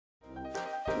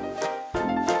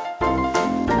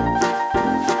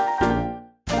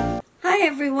Hi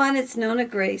everyone, it's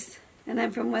NonnaGrace, and I'm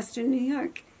from Western New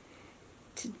York.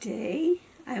 Today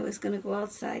I was going to go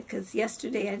outside because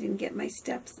yesterday I didn't get my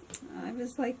steps. I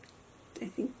was like, I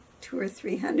think 200 or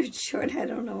 300 short. I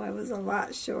don't know, I was a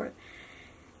lot short.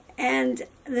 And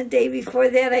the day before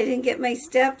that I didn't get my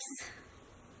steps.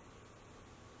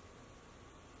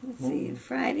 Let's see,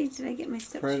 Friday, did I get my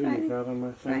steps Friday? Got them,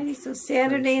 I think. Friday, so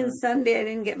Saturday and Sunday I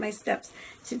didn't get my steps.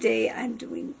 Today I'm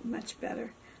doing much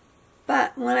better.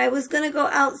 But when I was going to go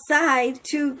outside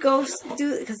to go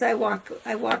do, because I walk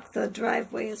the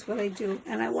driveway is what I do,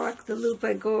 and I walk the loop.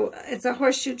 It's a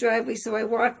horseshoe driveway, so I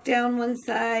walk down one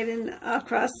side and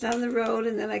across down the road,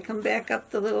 and then I come back up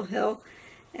the little hill.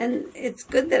 And it's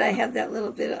good that I have that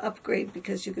little bit of upgrade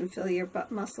because you can feel your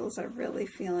butt muscles are really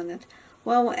feeling it.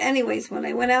 Well, anyways, when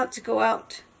I went out to go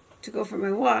for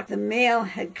my walk, the mail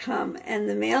had come, and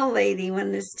the mail lady,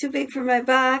 when it's too big for my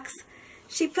box,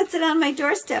 she puts it on my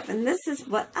doorstep, and this is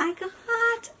what I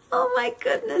got. Oh my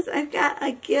goodness, I've got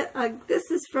a gift.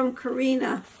 This is from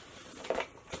Corina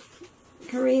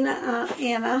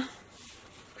Anna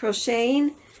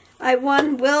Crocheting. I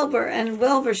won Wilbur, and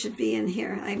Wilbur should be in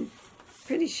here. I'm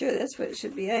pretty sure that's what it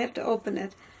should be. I have to open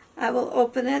it. I will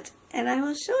open it, and I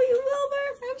will show you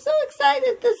Wilbur. I'm so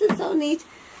excited. This is so neat.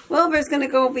 Wilbur's going to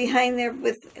go behind there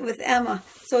with Emma.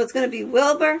 So it's going to be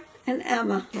Wilbur and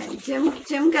Emma. Okay,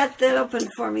 Jim got that open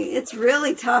for me. It's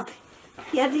really tough.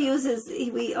 He had to use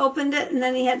we opened it, and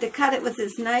then he had to cut it with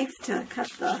his knife to cut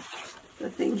the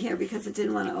thing here because it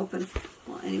didn't want to open.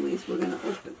 Well, anyways, we're going to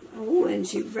open. Oh, and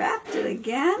she wrapped it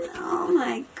again. Oh,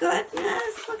 my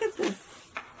goodness. Look at this.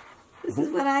 This is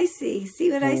what I see.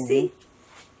 See what I see?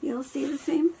 You'll see the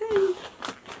same thing.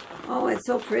 Oh, it's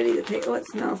so pretty. Oh, it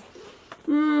smells.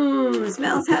 It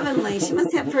smells heavenly. She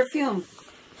must have perfume.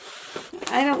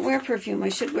 I don't wear perfume. I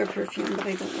should wear perfume, but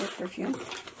I don't wear perfume.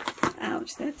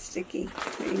 Ouch, that's sticky.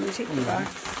 Here, you take the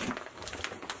box.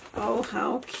 Oh,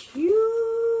 how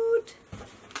cute.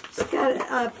 She's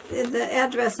got the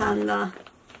address on the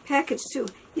package, too.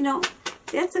 You know,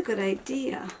 that's a good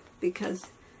idea, because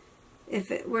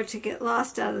if it were to get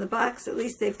lost out of the box, at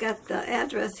least they've got the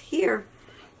address here.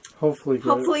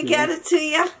 Hopefully get it to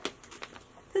you.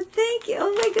 But thank you.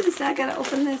 Oh, my goodness, now I got to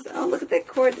open this. Oh, look at that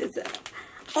cord. It's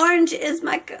orange is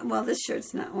my, well, this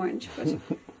shirt's not orange, but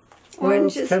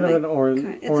orange is kind my, of an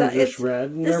orangish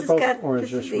red. And they're both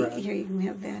orangish red. Here, you can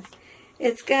have that.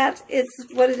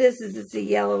 What it is it's a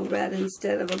yellow red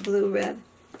instead of a blue red.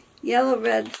 Yellow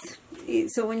reds,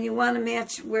 so when you want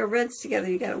to wear reds together,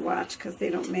 you got to watch because they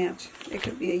don't match. It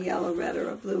could be a yellow red or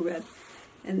a blue red.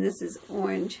 And this is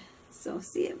orange. So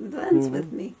see, it blends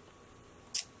with me.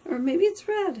 Or maybe it's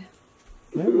red.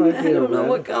 It might be I don't know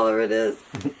what color it is.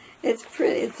 It's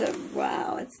pretty. It's a,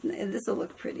 wow. This will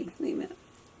look pretty. Wait a minute.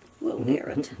 We'll wear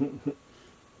it.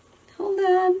 Hold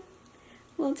on.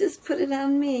 We'll just put it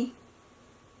on me.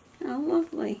 How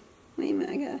lovely. Wait a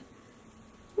minute. I got,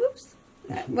 whoops.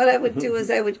 What I would do is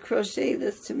I would crochet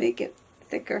this to make it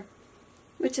thicker,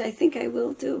 which I think I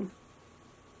will do.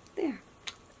 There.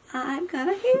 I've got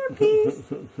a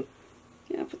hairpiece.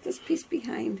 Yeah, I'll put this piece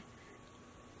behind.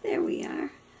 There we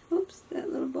are. Oops,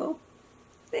 that little bow.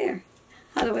 There.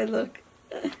 How do I look?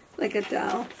 Like a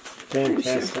doll.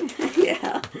 Fantastic. I'm sure.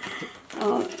 Yeah.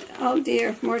 Oh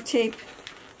dear, more tape.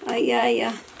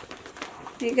 Yeah.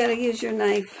 You gotta use your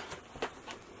knife.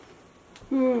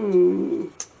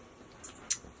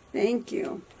 Thank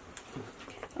you.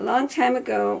 A long time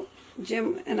ago,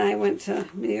 Jim and I went to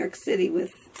New York City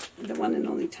with the one and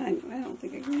only time. I don't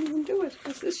think I can even do it.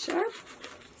 Is this sharp?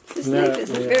 This knife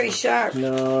isn't very sharp.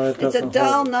 No, it doesn't. It's a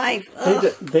dull knife.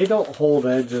 They don't hold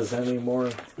edges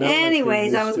anymore.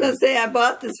 Anyways, I was going to say I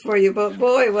bought this for you, but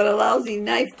boy, what a lousy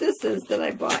knife this is that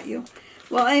I bought you.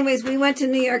 Well, anyways, we went to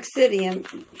New York City, and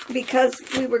because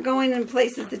we were going in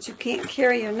places that you can't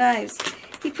carry your knives,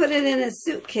 he put it in his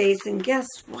suitcase, and guess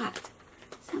what?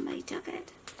 Somebody took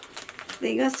it.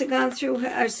 They must have gone through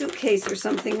our suitcase or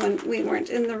something when we weren't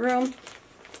in the room.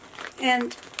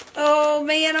 And, oh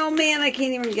man, I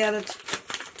can't even get it.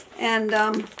 And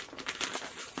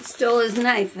stole his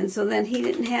knife, and so then he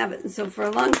didn't have it. And so for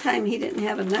a long time, he didn't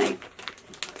have a knife.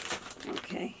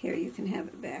 Okay, here, you can have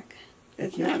it back.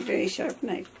 It's not a very sharp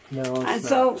knife. No, it's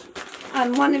not. So,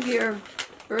 on one of your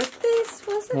birthdays,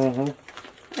 was it?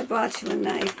 I bought you a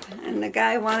knife, and the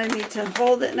guy wanted me to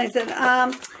hold it, and I said,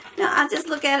 no, I'll just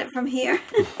look at it from here.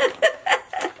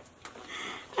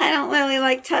 I don't really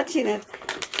like touching it.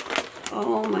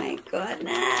 Oh my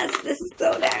goodness, this is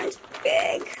so darn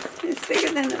big. It's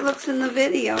bigger than it looks in the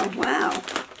video. Wow.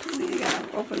 I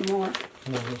gotta open more.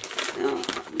 Oh,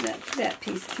 that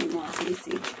piece came off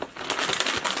easy.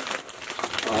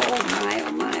 Oh my,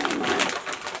 oh my, oh my.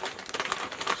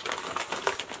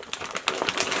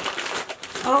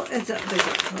 Oh, there's a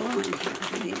pillow in here,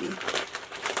 maybe.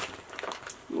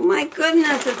 Oh my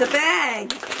goodness, it's a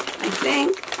bag, I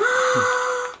think.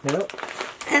 Yep.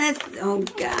 And it's, oh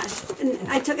gosh. And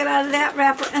I took it out of that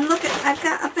wrapper, and look, I've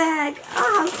got a bag.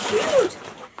 Oh, how cute.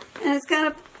 And it's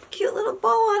got a cute little bow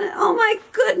on it. Oh my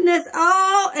goodness.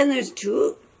 Oh, and there's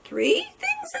 2, 3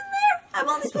 things in there. I'm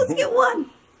only supposed to get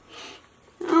one.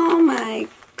 Oh my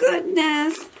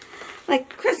goodness.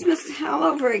 Like Christmas all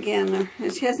over again.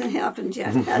 It hasn't happened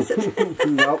yet, has it?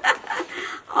 Nope.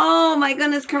 Oh my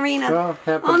goodness, Corina. Well,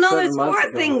 oh no, there's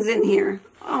 4 things in here.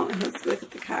 Oh, let's look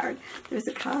at the card. There's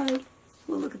a card.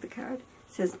 We'll look at the card.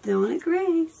 It says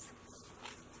NonnaGrace.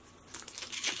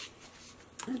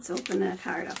 Let's open that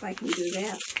card up. I can do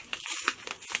that.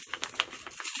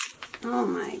 Oh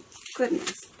my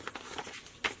goodness.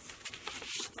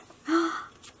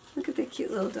 Look at that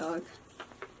cute little dog.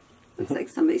 Looks like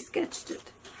somebody sketched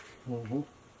it. Mm-hmm.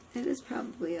 It is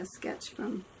probably a sketch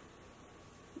from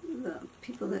the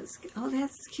people that... Oh,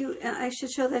 that's cute. I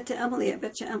should show that to Emily. I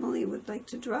bet you Emily would like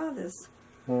to draw this.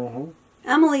 Mm-hmm.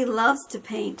 Emily loves to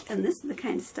paint, and this is the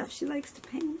kind of stuff she likes to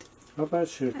paint. How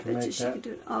about you I can bet make she that? could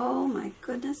do it. Oh my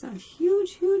goodness, a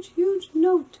huge, huge, huge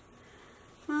note.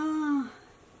 I'm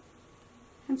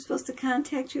supposed to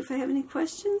contact you if I have any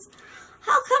questions?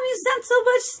 How come you sent so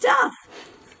much stuff?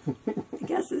 I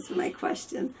guess this is my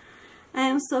question. I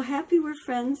am so happy we're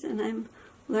friends, and I'm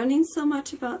learning so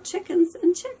much about chickens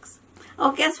and chicks.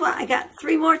 Oh, guess what? I got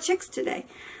 3 more chicks today.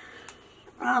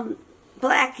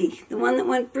 Blackie, the one that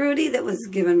went broody, that was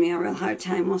giving me a real hard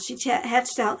time. Well, she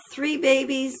hatched out 3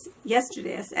 babies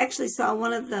yesterday. I actually saw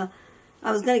one of the...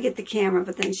 I was going to get the camera,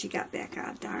 but then she got back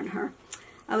out. Darn her.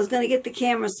 I was going to get the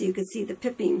camera so you could see the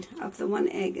pipping of the 1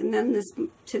 egg. And then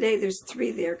today there's 3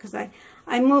 there because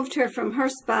I moved her from her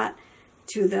spot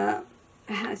to the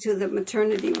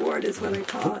maternity ward, is what I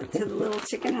call it, to the little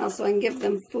chicken house, so I can give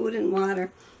them food and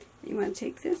water. You want to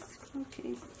take this?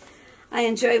 Okay. I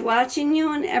enjoy watching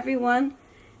you and everyone,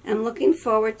 and looking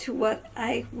forward to what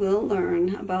I will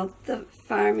learn about the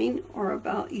farming or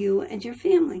about you and your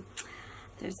family.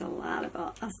 There's a lot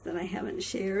about us that I haven't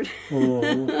shared.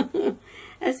 Mm-hmm.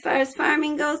 As far as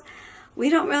farming goes, we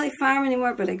don't really farm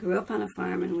anymore, but I grew up on a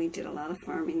farm, and we did a lot of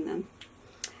farming then.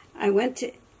 I went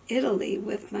to Italy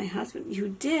with my husband. You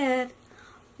did?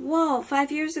 Whoa,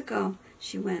 5 years ago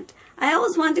she went. I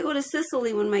always wanted to go to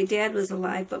Sicily when my dad was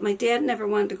alive, but my dad never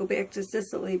wanted to go back to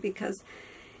Sicily because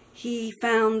he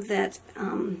found that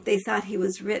they thought he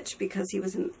was rich because he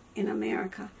was in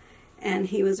America, and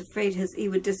he was afraid he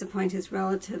would disappoint his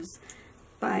relatives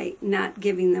by not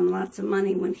giving them lots of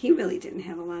money when he really didn't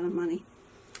have a lot of money.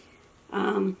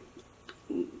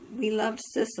 We loved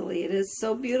Sicily. It is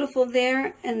so beautiful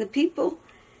there, and the people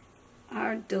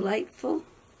are delightful.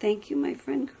 Thank you, my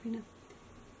friend Corina.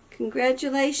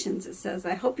 Congratulations, it says.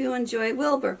 I hope you enjoy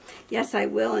Wilbur. Yes, I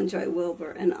will enjoy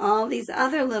Wilbur. And all these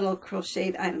other little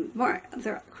crocheted items. More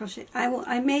other crochet.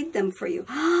 I made them for you.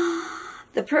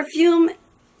 The perfume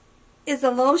is a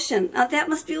lotion. Now, that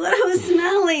must be what I was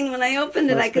smelling when I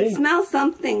opened it. I could smell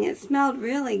something. It smelled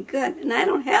really good. And I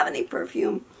don't have any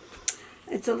perfume.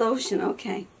 It's a lotion,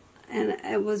 okay. And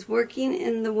I was working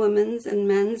in the women's and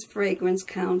men's fragrance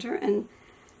counter and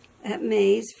at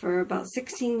May's for about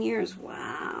 16 years.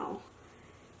 Wow.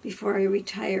 Before I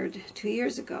retired 2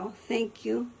 years ago. Thank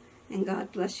you, and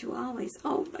God bless you always.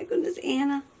 Oh, my goodness,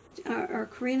 Anna, or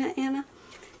Corina Anna,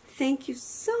 thank you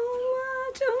so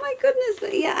much. Oh, my goodness.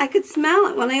 Yeah, I could smell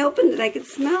it. When I opened it, I could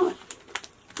smell it.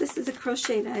 This is a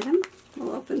crocheted item.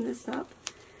 We'll open this up,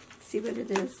 see what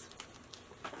it is.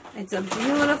 It's a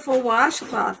beautiful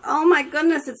washcloth. Oh, my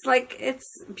goodness, it's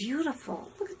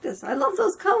beautiful. Look at this. I love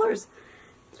those colors.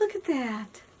 Look at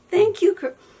that. Thank you.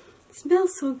 It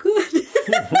smells so good.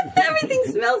 Everything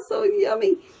smells so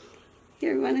yummy.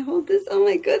 Here, you want to hold this? Oh,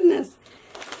 my goodness.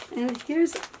 And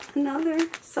here's another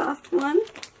soft one.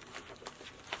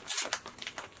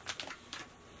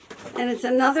 And it's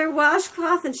another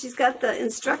washcloth, and she's got the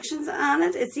instructions on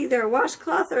it. It's either a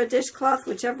washcloth or a dishcloth,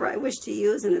 whichever I wish to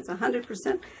use, and it's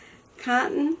 100%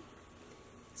 cotton.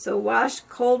 So wash,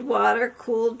 cold water,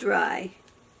 cool, dry.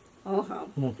 Oh,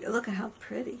 look at how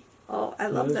pretty. Oh, I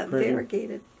love that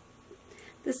variegated.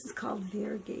 This is called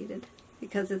variegated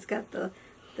because it's got the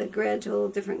gradual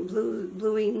different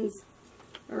bluings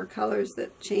or colors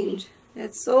that change.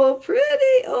 It's so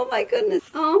pretty. Oh, my goodness.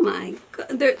 Oh, my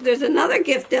God. There's another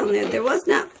gift down there. There was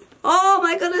not. Oh,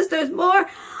 my goodness. There's more.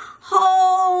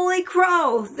 Holy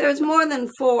crow. There's more than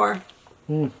 4.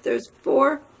 There's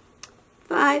 4,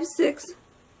 5, 6,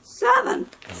 7.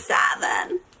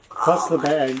 7. Plus the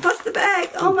bag. Plus the bag.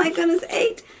 Oh, my goodness.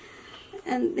 8.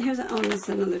 And here's this is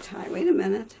another tie. Wait a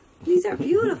minute. These are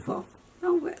beautiful.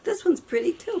 Oh, this one's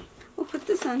pretty too. We'll put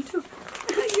this on too.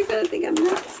 You're going to think I'm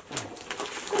nuts.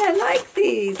 But I like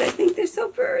these. I think they're so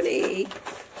pretty.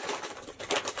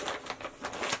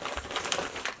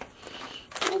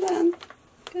 Hold on.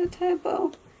 Gotta tie a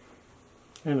bow.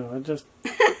 I know, I just...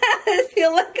 I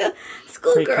feel like a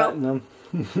schoolgirl. Pre-cutting them.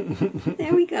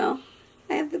 There we go.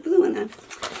 I have the blue one on.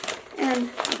 And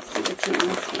let's see what's in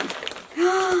this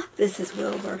one. This is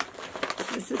Wilbur.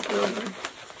 This is Wilbur.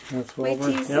 That's Wilbur. Wait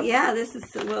till you see. Yeah, this is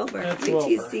Wilbur. That's Wait till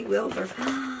you Wilbur. see Wilbur.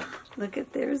 Look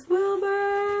at, there's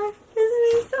Wilbur. Isn't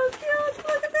he so cute?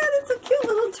 Look at that. It's a cute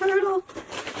little turtle.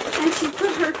 And she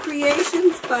put her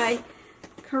creations by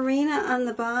Corina on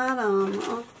the bottom.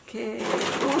 Okay.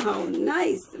 Oh, how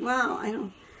nice. Wow.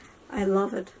 I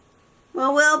love it.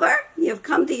 Well, Wilbur, you've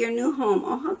come to your new home.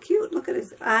 Oh, how cute. Look at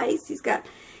his eyes. He's got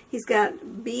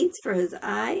beads for his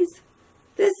eyes.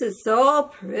 This is so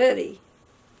pretty.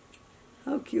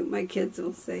 How cute, my kids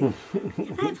will say.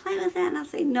 Can I play with that? And I'll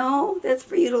say, no, that's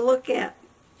for you to look at.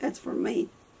 That's for me,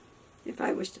 if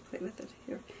I wish to play with it.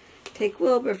 Here, take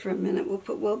Wilbur for a minute. We'll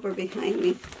put Wilbur behind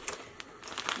me.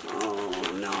 Oh,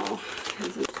 no.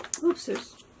 Oops,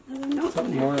 there's another note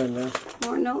in there. More in there.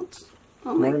 More notes?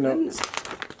 Oh, my goodness.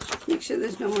 Make sure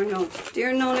there's no more notes.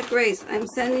 Dear NonnaGrace, I'm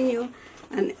sending you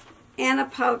an Anna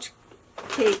pouch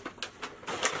cake.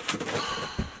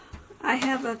 I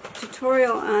have a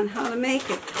tutorial on how to make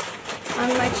it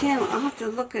on my channel. I'll have to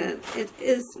look at it. It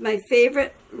is my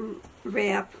favorite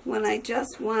wrap when I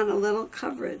just want a little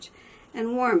coverage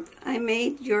and warmth. I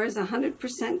made yours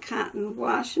 100% cotton.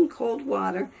 Wash in cold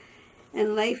water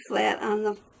and lay flat on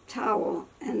the towel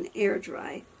and air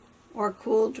dry. Or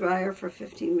cool dryer for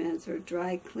 15 minutes or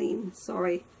dry clean.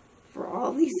 Sorry for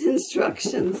all these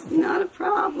instructions. Not a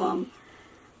problem.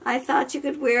 I thought you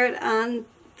could wear it on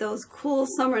those cool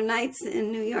summer nights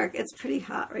in New York. It's pretty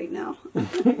hot right now.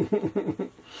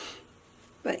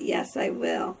 But yes, I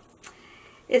will.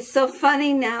 It's so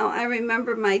funny now. I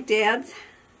remember my dad's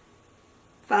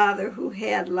father, who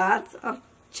had lots of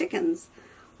chickens,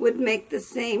 would make the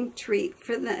same treat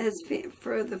for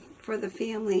the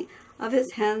family of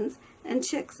his hens and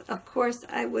chicks. Of course,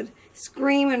 I would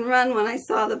scream and run when I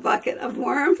saw the bucket of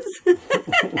worms and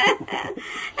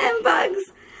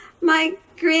bugs. My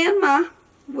grandma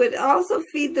would also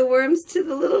feed the worms to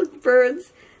the little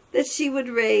birds that she would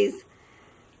raise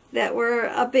that were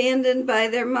abandoned by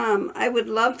their mom. I would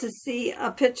love to see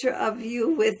a picture of you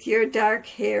with your dark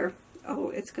hair.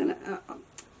 Oh, it's gonna... all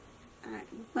right,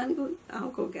 I'll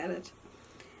go get it.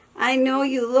 I know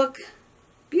you look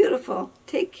beautiful.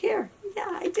 Take care. Yeah,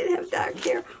 I did have dark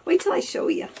hair. Wait till I show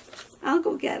you. I'll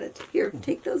go get it. Here,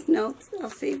 take those notes. I'll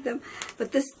save them.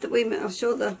 But this, wait a minute, I'll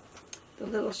show the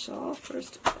little shawl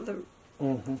first.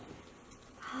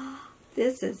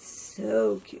 This is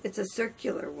so cute. It's a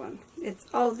circular one.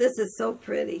 Oh, this is so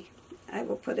pretty. I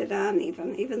will put it on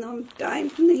even though I'm dying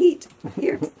from the heat.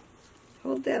 Here,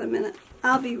 hold that a minute.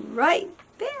 I'll be right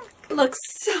back. Looks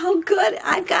so good.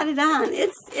 I've got it on.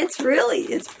 It's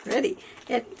pretty.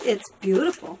 It's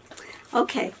beautiful.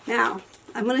 Okay, now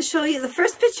I'm going to show you, the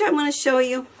first picture I'm going to show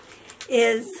you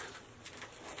is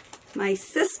my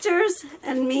sisters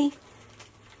and me,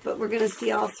 but we're going to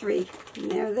see all three, and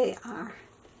there they are.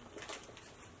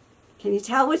 Can you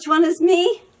tell which one is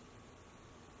me?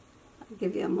 I'll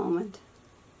give you a moment.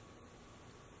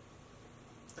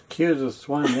 The cutest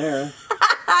one there.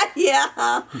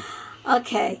 Yeah.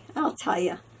 Okay, I'll tell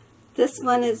you. This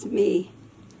one is me.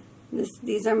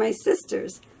 These are my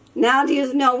sisters. Now do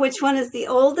you know which one is the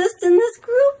oldest in this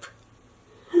group?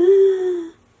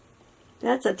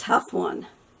 That's a tough one.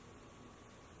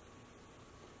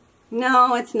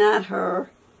 No, it's not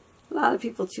her. A lot of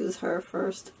people choose her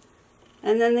first.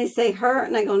 And then they say her,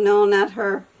 and I go, no, not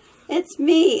her. It's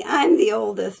me. I'm the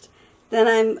oldest.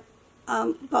 Then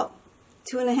I'm about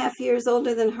 2.5 years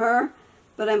older than her,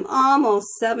 but I'm almost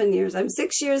 7 years. I'm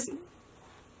 6 years,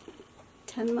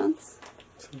 10 months.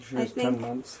 6 years, I think, 10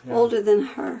 months. Yeah. older than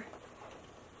her.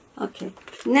 Okay.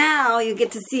 Now you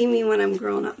get to see me when I'm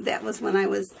grown up. That was when I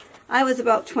was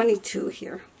about 22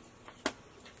 here.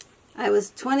 I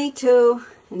was 22,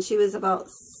 and she was about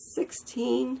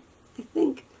 16, I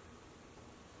think.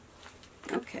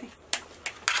 Okay.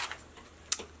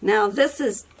 Now this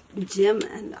is Jim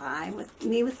and I, with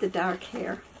me with the dark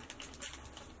hair.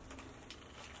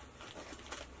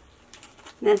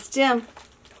 And that's Jim.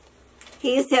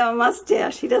 He used to have a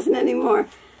mustache. He doesn't anymore.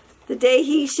 The day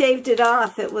he shaved it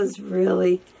off, it was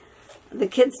really... The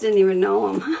kids didn't even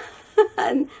know him.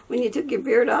 And when you took your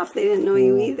beard off, they didn't know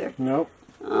you either. Nope.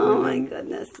 Oh my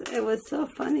goodness. It was so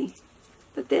funny.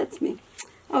 But that's me.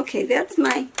 Okay, that's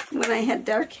when I had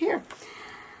dark hair.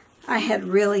 I had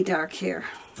really dark hair.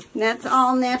 And that's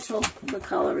all natural, the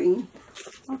coloring.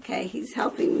 Okay, he's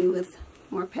helping me with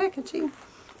more packaging.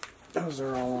 Those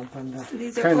are all open.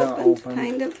 These are open,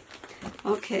 kind of.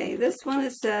 Okay, this one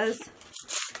it says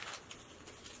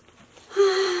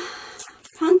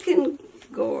pumpkin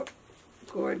gourd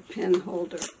pin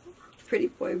holder. Pretty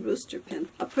boy rooster pin.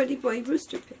 A pretty boy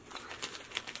rooster pin.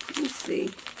 Let's see.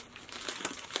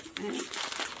 And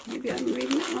maybe I'm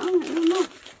reading it wrong. I don't know.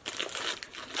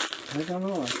 I don't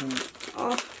know. I think.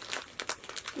 Oh,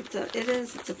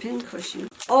 it's a pin cushion.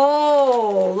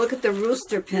 Oh, look at the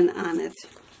rooster pin on it.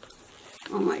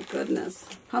 Oh my goodness.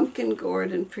 Pumpkin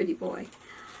gourd and pretty boy.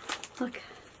 Look.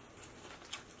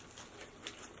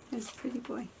 There's pretty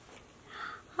boy.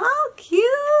 How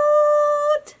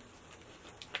cute!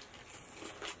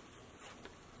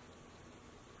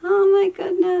 Oh my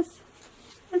goodness.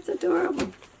 That's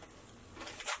adorable.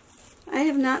 I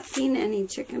have not seen any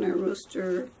chicken or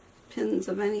rooster pins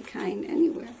of any kind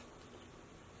anywhere.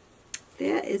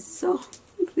 That is so,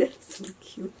 that's so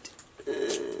cute.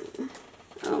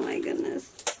 Oh my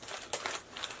goodness.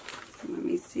 Let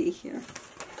me see here.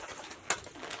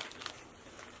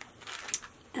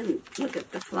 And look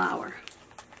at the flower.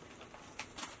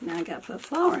 Now I got to put a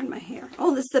flower in my hair.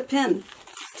 Oh, this is a pin,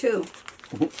 too.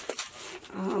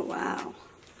 Oh, wow.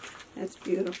 That's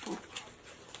beautiful.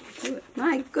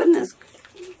 My goodness,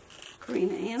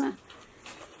 Corina Anna.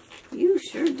 You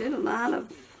sure did a lot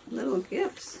of little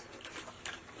gifts.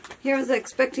 Here I was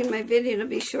expecting my video to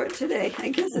be short today. I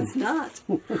guess it's not.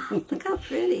 Look how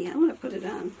pretty. I'm going to put it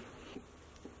on.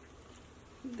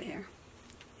 There.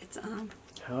 It's on.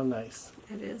 How nice.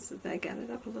 It is. I got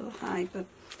it up a little high, but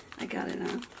I got it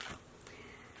on.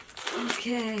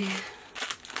 Okay.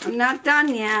 I'm not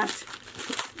done yet.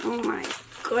 Oh my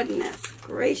goodness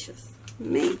gracious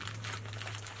me.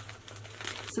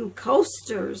 Some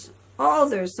coasters. Oh,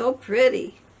 they're so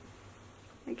pretty.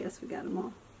 I guess we got them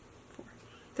all.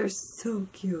 They're so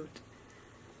cute.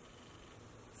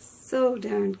 So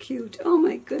darn cute. Oh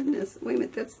my goodness. Wait a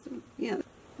minute, that's the, yeah.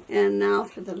 And now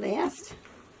for the last.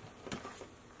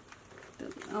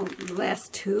 The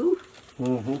last two?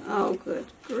 Mm-hmm. Oh, good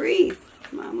grief.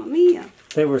 Mamma mia.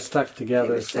 They were stuck together.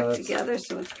 They were stuck together,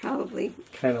 so it's probably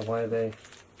kind of why they...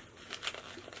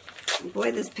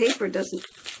 Boy, this paper doesn't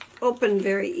open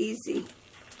very easy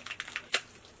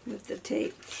with the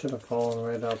tape. Should have fallen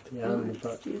right out the end,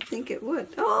 but you'd think it would.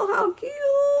 Oh, how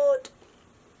cute!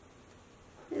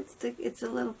 It's a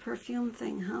little perfume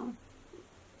thing, huh?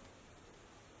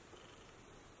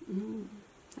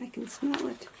 I can smell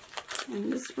it.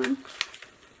 And this one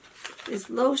is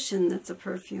lotion. That's a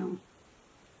perfume.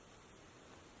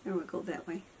 There we go that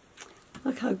way.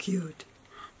 Look how cute.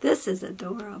 This is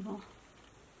adorable.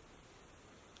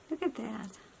 Look at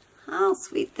that. How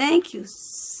sweet. Thank you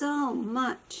so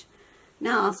much.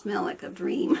 Now I'll smell like a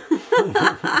dream.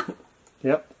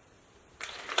 Yep.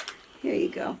 Here you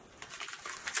go.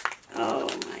 Oh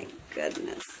my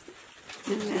goodness.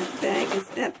 And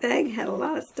that bag had a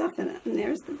lot of stuff in it. And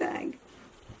there's the bag.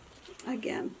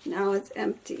 Again. Now it's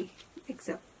empty.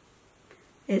 Except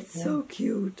it's so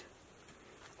cute.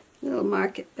 Little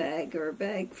market bag or a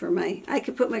bag for my... I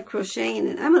could put my crocheting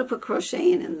in. I'm going to put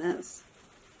crocheting in this.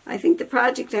 I think the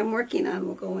project I'm working on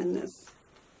will go in this.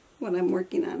 What I'm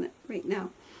working on it right now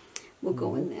will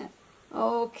go in that.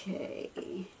 Okay.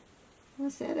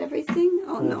 Was that everything?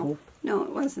 Oh, no. No,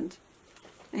 it wasn't.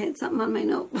 I had something on my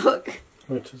notebook.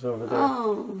 Which is over there.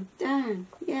 Oh, darn.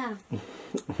 Yeah.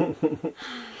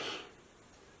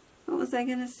 What was I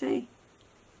going to say?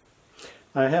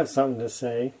 I have something to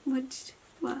say. What?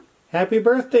 Happy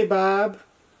birthday, Bob.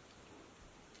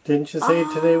 Didn't you say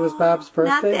today was Bob's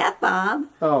birthday? Not that Bob.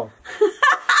 Oh.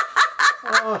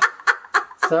 Oh.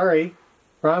 Sorry.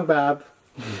 Wrong Bob.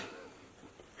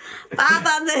 Bob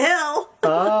on the hill.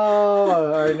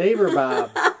 Oh, our neighbor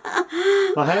Bob.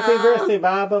 Well, happy birthday,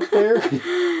 Bob, up there.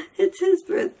 It's his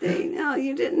birthday. No,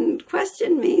 you didn't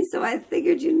question me, so I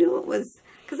figured you knew it was...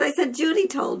 Because I said Judy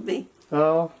told me.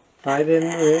 Oh, I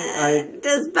didn't...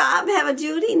 Does Bob have a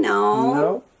Judy? No.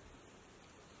 No.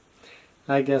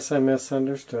 I guess I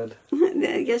misunderstood.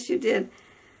 I guess you did.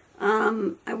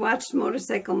 I watched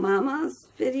Motorcycle Momma's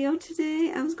video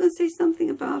today. I was going to say something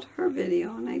about her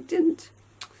video, and I didn't.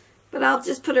 But I'll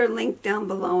just put her link down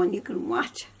below, and you can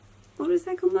watch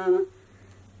Motorcycle Momma.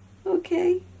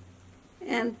 Okay.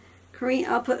 And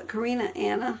I'll put Corina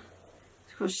Anna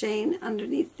Crochet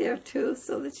underneath there, too,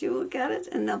 so that you will get it.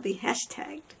 And they'll be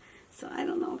hashtagged. So I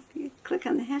don't know if you click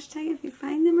on the hashtag, if you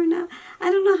find them or not.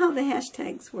 I don't know how the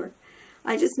hashtags work.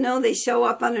 I just know they show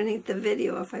up underneath the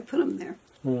video if I put them there.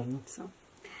 So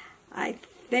I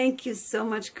thank you so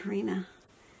much, Corina.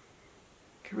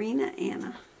 Corina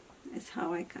Anna. is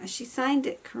how she signed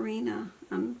it Corina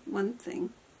on one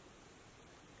thing,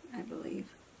 I believe.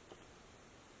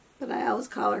 But I always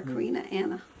call her Corina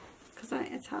Anna, because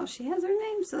it's how she has her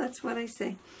name, so that's what I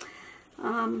say.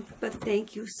 But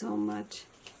thank you so much,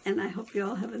 and I hope you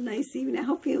all have a nice evening. I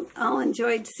hope you all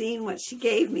enjoyed seeing what she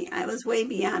gave me. I was way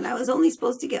beyond. I was only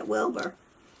supposed to get Wilbur.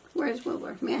 Where's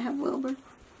Wilbur? May I have Wilbur?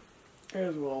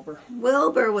 There's Wilbur.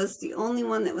 Wilbur was the only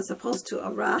one that was supposed to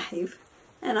arrive,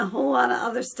 and a whole lot of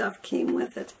other stuff came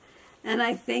with it. And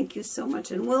I thank you so much.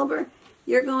 And Wilbur,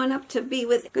 you're going up to be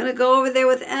with, going to go over there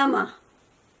with Emma.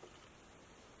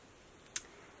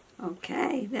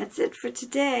 Okay, that's it for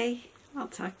today. I'll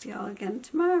talk to you all again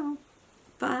tomorrow.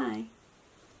 Bye.